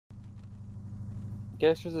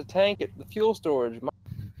Guess there's a tank at the fuel storage.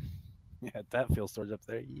 Yeah, that fuel storage up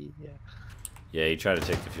there. Yeah. Yeah, he tried to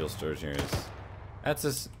take the fuel storage near his. That's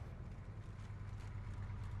his.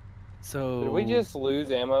 So. Did we just lose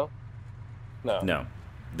ammo? No. No,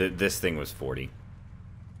 this thing was 40.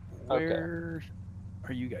 Where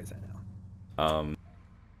are you guys at now?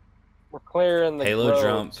 We're clearing the Halo roads.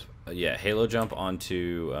 jump. Yeah, Halo jump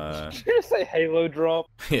onto. Did you just say Halo jump?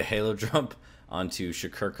 Yeah, Halo jump onto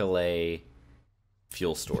Shukurkalay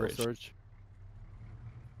fuel storage.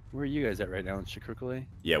 Where are you guys at right now in Shukurkalay?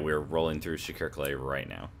 Yeah, we're rolling through Shukurkalay right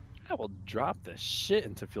now. I will drop the shit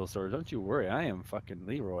into fuel storage. Don't you worry. I am fucking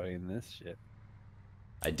Leroy in this shit.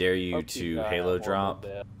 I dare you Hope you to die Halo a drop,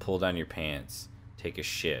 horrible death. pull down your pants, take a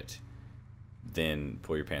shit, then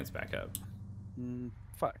pull your pants back up.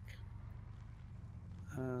 Fuck.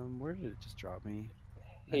 Where did it just drop me?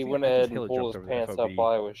 He went ahead and pulled his pants up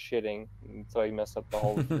while I was shitting, and so he messed up the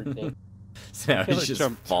whole routine. So now he's Halo just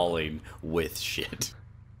jumped. falling with shit.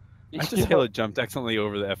 I just Halo jumped accidentally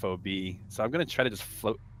over the FOB, so I'm gonna try to just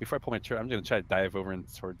float before I pull my trigger. I'm gonna try to dive over and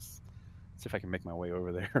towards, see if I can make my way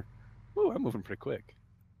over there. Ooh, I'm moving pretty quick.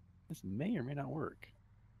 This may or may not work.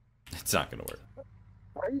 It's not gonna work.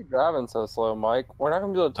 Why are you driving so slow, Mike? We're not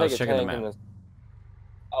gonna be able to take a tank in this.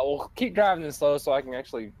 Oh, we'll keep driving this slow so I can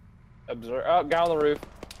actually observe. Oh, guy on the roof,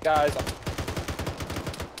 guys.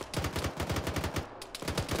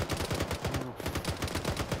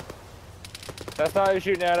 That's not who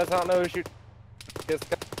shooting at. That's not no who shooting.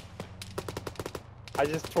 I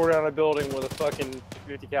just tore down a building with a fucking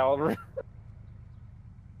 50 caliber.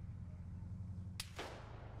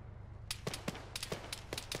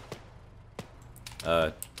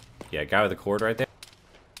 Yeah, guy with the cord right there.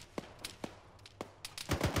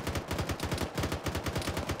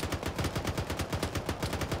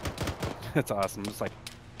 That's awesome. Just like,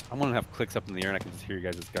 I want to have clicks up in the air and I can just hear you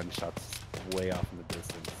guys' gunshots way off in the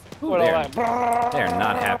distance. Ooh, they're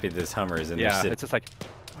not happy this Hummer is in their city. It's just like,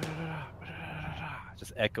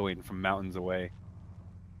 just echoing from mountains away.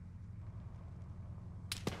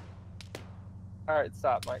 All right,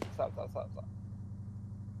 stop, Mike. Stop.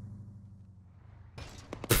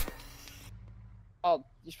 Oh,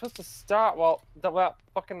 you're supposed to stop while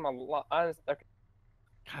fucking my line. Okay,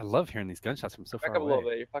 I love hearing these gunshots from so far back up away. a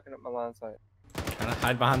little bit. You're fucking up my line of sight. Trying to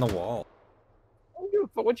hide behind the wall.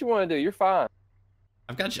 What you want to do? You're fine.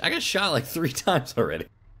 I got shot like 3 times already.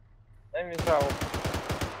 Let me try.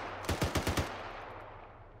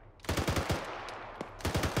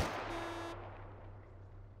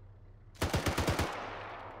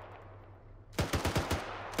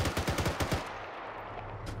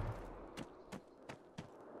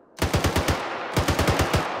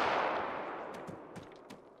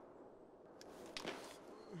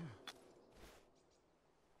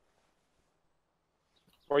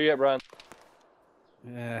 Where you at, Brian?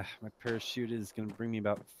 Yeah, my parachute is going to bring me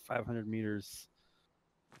about 500 meters.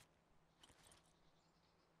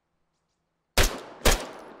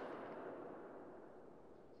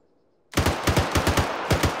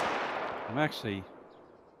 I'm actually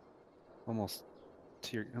almost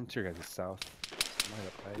I'm to your guys' south.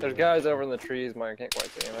 There's guys over in the trees, Mike. I can't quite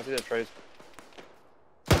see him. I see the trace.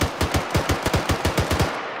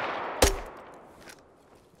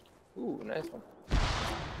 Ooh, nice one.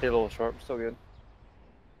 Hit a little sharp, still good.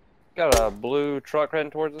 Got a blue truck heading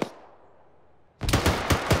towards us.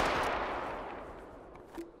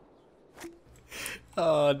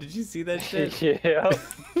 Oh, did you see that shit? Yeah.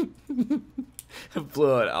 It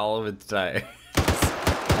blew out all of its tires.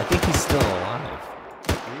 I think he's still alive.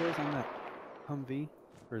 Are you guys on that Humvee?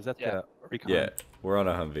 Or is that the Recon? Yeah, we're on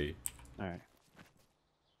a Humvee. Alright.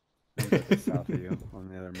 I'm just south of you on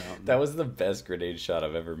the other mountain. That was the best grenade shot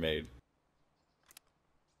I've ever made.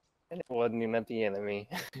 And it wasn't even at the enemy.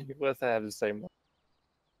 Let's have the same one.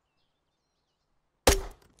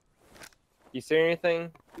 You see anything,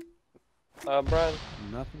 Brian?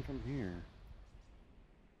 Nothing from here.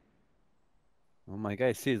 Well, my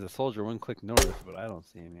guy sees a soldier 1 click north, but I don't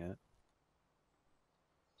see him yet.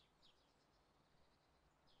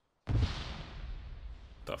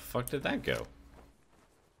 The fuck did that go?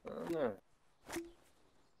 I don't know.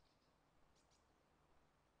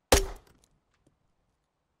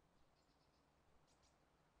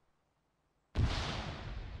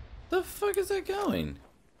 The fuck is that going?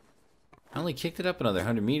 I only kicked it up another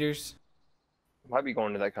 100 meters. Might be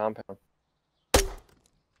going to that compound.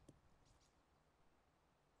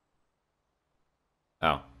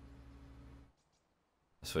 Oh.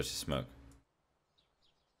 Switch to smoke.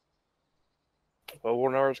 Well,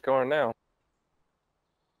 we'll know where it's going now.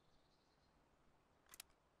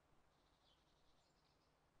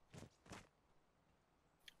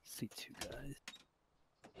 See 2 guys.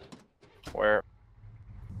 Where?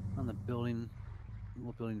 On the building,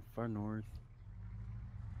 little building far north.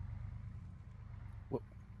 What?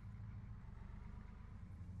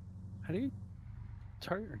 How do you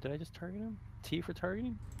target? Or did I just target him? T for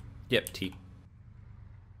targeting? Yep, T.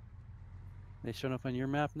 They showing up on your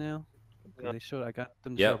map now? Yep. They showed. I got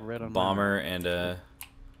them to show Yep, up red on bomber my map. and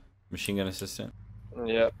machine gun assistant.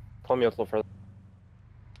 Yep. Pull me up a little further.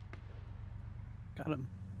 Got him.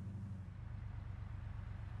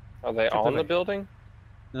 Are they on the building?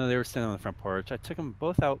 No, they were standing on the front porch. I took them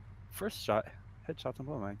both out. First shot, headshots on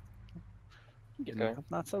both. I'm getting I'm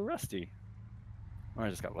not so rusty. Or I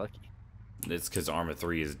just got lucky. It's because Arma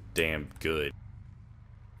 3 is damn good.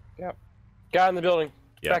 Yep. Guy in the building.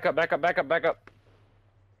 Yep. Back up, back up, back up, back up.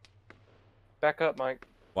 Back up, Mike.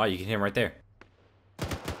 Wow, you can hit him right there.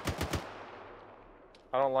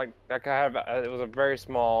 I don't like that guy. It was a very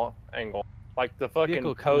small angle. Like the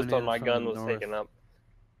fucking post on my gun was taking up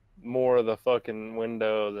more of the fucking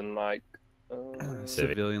window than like.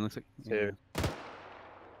 Civilian looks like. Yeah.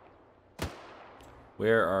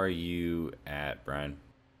 Where are you at, Brian?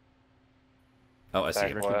 Oh, I see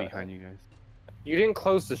you. Directly behind you guys. You didn't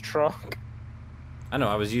close the trunk. I know.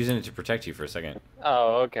 I was using it to protect you for a second.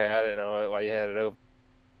 Oh, okay. I didn't know why you had it open.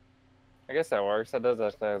 I guess that works. That does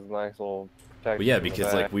actually have a nice little protection. Well, yeah,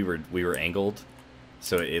 because like we were angled,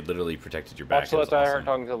 so it literally protected your back. Watch the left. I heard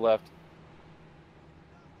talking to the left.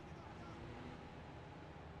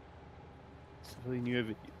 Civilian, you have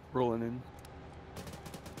it rolling in.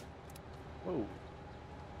 Whoa.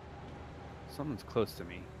 Someone's close to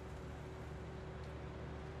me.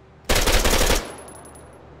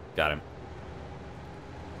 Got him.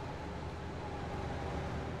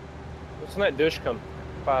 What's in that dish come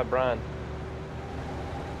by Brian?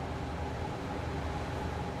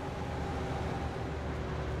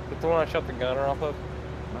 Is that the one I shot the gunner off of?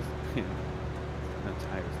 Must have been. No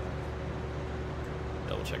tires left.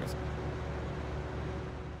 Double check us.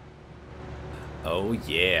 Oh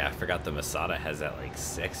yeah, I forgot the Masada has that like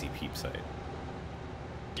sexy peep sight.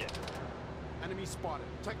 Yeah. Enemy spotted.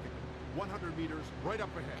 Technical. 100 meters right up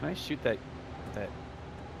ahead. Can I shoot that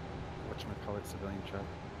whatchamacallit civilian truck?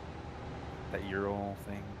 That Ural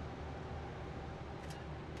thing?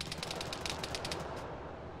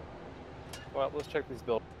 Well, let's check these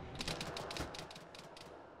buildings.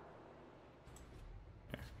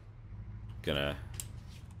 Gonna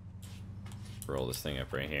roll this thing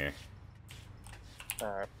up right here.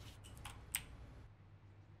 Alright.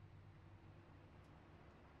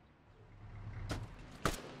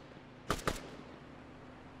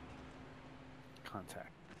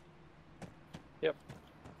 Contact. Yep.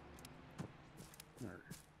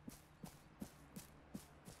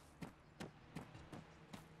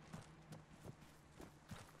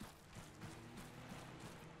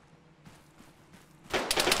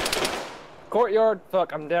 Courtyard.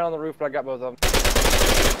 Fuck, I'm down on the roof, but I got both of them.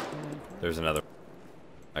 There's another.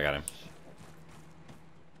 I got him.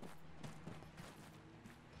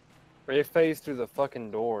 They phase through the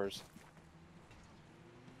fucking doors.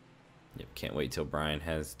 Yep, can't wait till Brian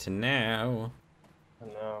has to now. I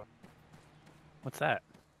know. What's that?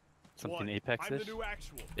 Something Apex-ish?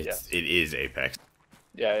 It is Apex.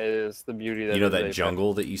 Yeah, it is the beauty that you know is that Apex.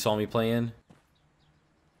 jungle that you saw me play in?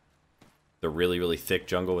 The really, really thick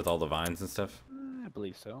jungle with all the vines and stuff? I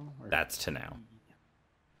believe so. That's to now.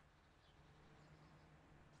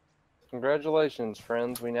 Congratulations,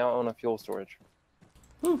 friends. We now own a fuel storage.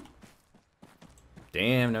 Woo.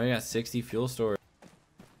 Damn, now we got 60 fuel storage.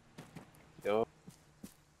 Yo.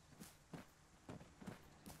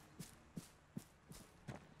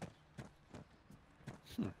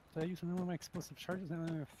 Did I use another one of my explosive charges? Now I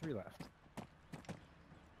only have 3 left.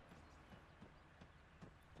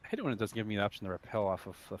 I hate it when it doesn't give me the option to rappel off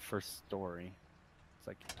of the first story. It's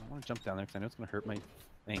like, I don't want to jump down there because I know it's going to hurt my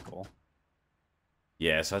ankle.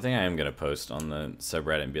 Yeah, so I think I am going to post on the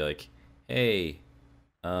subreddit and be like, hey,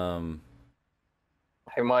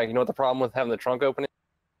 Hey, Mike, you know what the problem with having the trunk open is?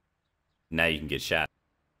 now you can get shot.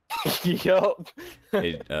 Yup.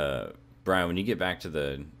 Hey, Brian, when you get back to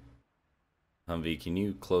the Humvee, can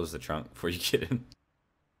you close the trunk before you get in?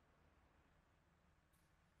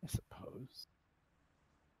 I suppose.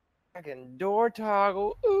 I can door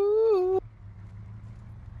toggle. Ooh.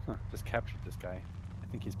 Huh, just captured this guy. I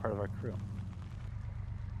think he's part of our crew.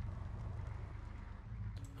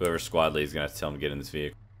 Whoever squad lead is going to have to tell him to get in this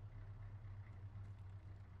vehicle.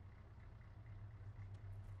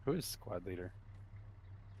 Who is squad leader?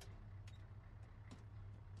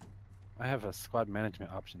 I have a squad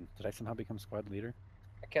management option. Did I somehow become squad leader?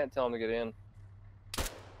 I can't tell him to get in.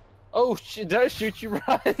 Oh shit! Did I shoot you,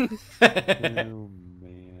 Ryan? Oh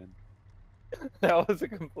man. That was a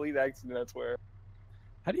complete accident, I swear.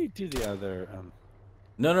 How do you do the other?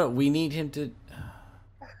 No, we need him to.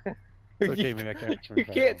 It's okay, maybe I can't. You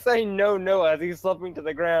can't say no as he's slumping to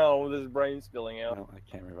the ground with his brain spilling out. No, I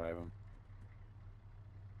can't revive him.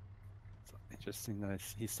 It's interesting that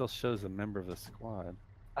he still shows a member of the squad.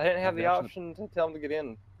 I didn't have the option to tell him to get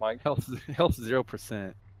in, Mike. Health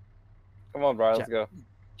 0%. Come on, Brian, let's go.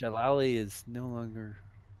 Jalali is no longer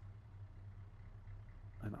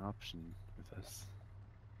an option with us.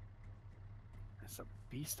 It's a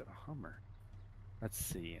beast of a Hummer. Let's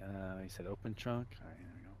see. He said open trunk. All right,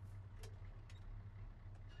 there we go.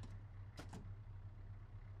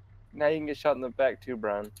 Now you can get shot in the back too,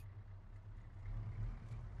 Brian.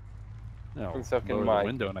 No, so can lower Mike. the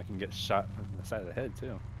window and I can get shot from the side of the head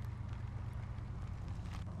too.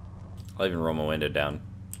 I'll even roll my window down.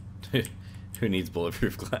 Who needs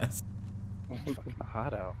bulletproof glass? It's fucking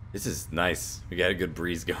hot out. This is nice. We got a good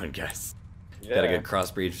breeze going, guys. Yeah. Got a good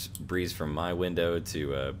cross breeze from my window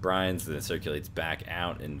to Brian's, then it circulates back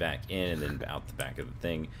out and back in, and then out the back of the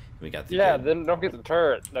thing. We got the then don't get the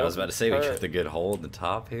turret. I was about to say we got the good hole in the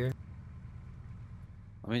top here.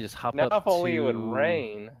 Let me just hop now up if only to it would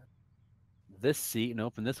rain. this seat and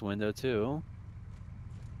open this window too.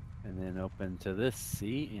 And then open to this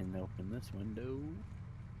seat and open this window.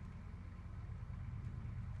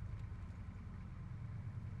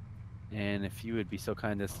 And if you would be so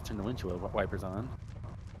kind as to turn the windshield wipers on.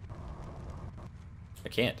 I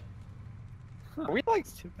can't. Huh, Are we like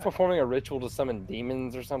that's too bad. performing a ritual to summon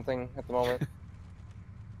demons or something at the moment?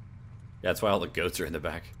 That's why all the goats are in the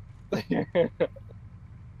back.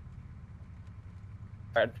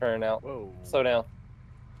 Alright, turn out. Whoa. Slow down.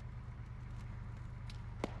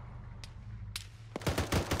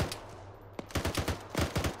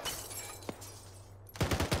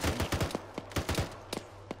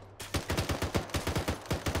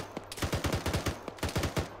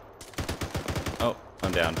 Oh,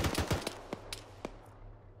 I'm down.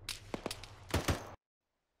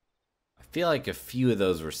 I feel like a few of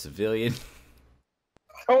those were civilian.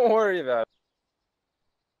 Don't worry about it.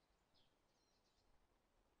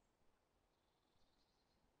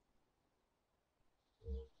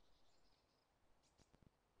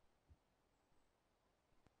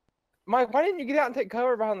 Mike, why didn't you get out and take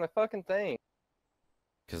cover behind the fucking thing?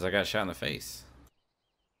 Because I got shot in the face.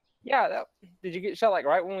 Yeah, did you get shot like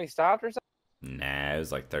right when we stopped or something? Nah, it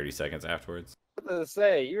was like 30 seconds afterwards. What did it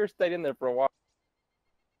say? You were stayed in there for a while.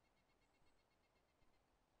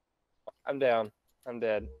 I'm down. I'm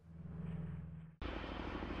dead.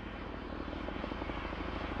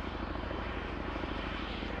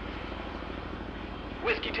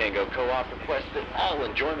 Whiskey Tango Co-op requests that all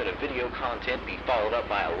enjoyment of video content be followed up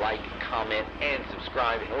by a like, comment, and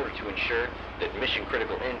subscribe in order to ensure that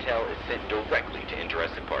mission-critical intel is sent directly to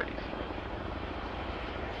interested parties.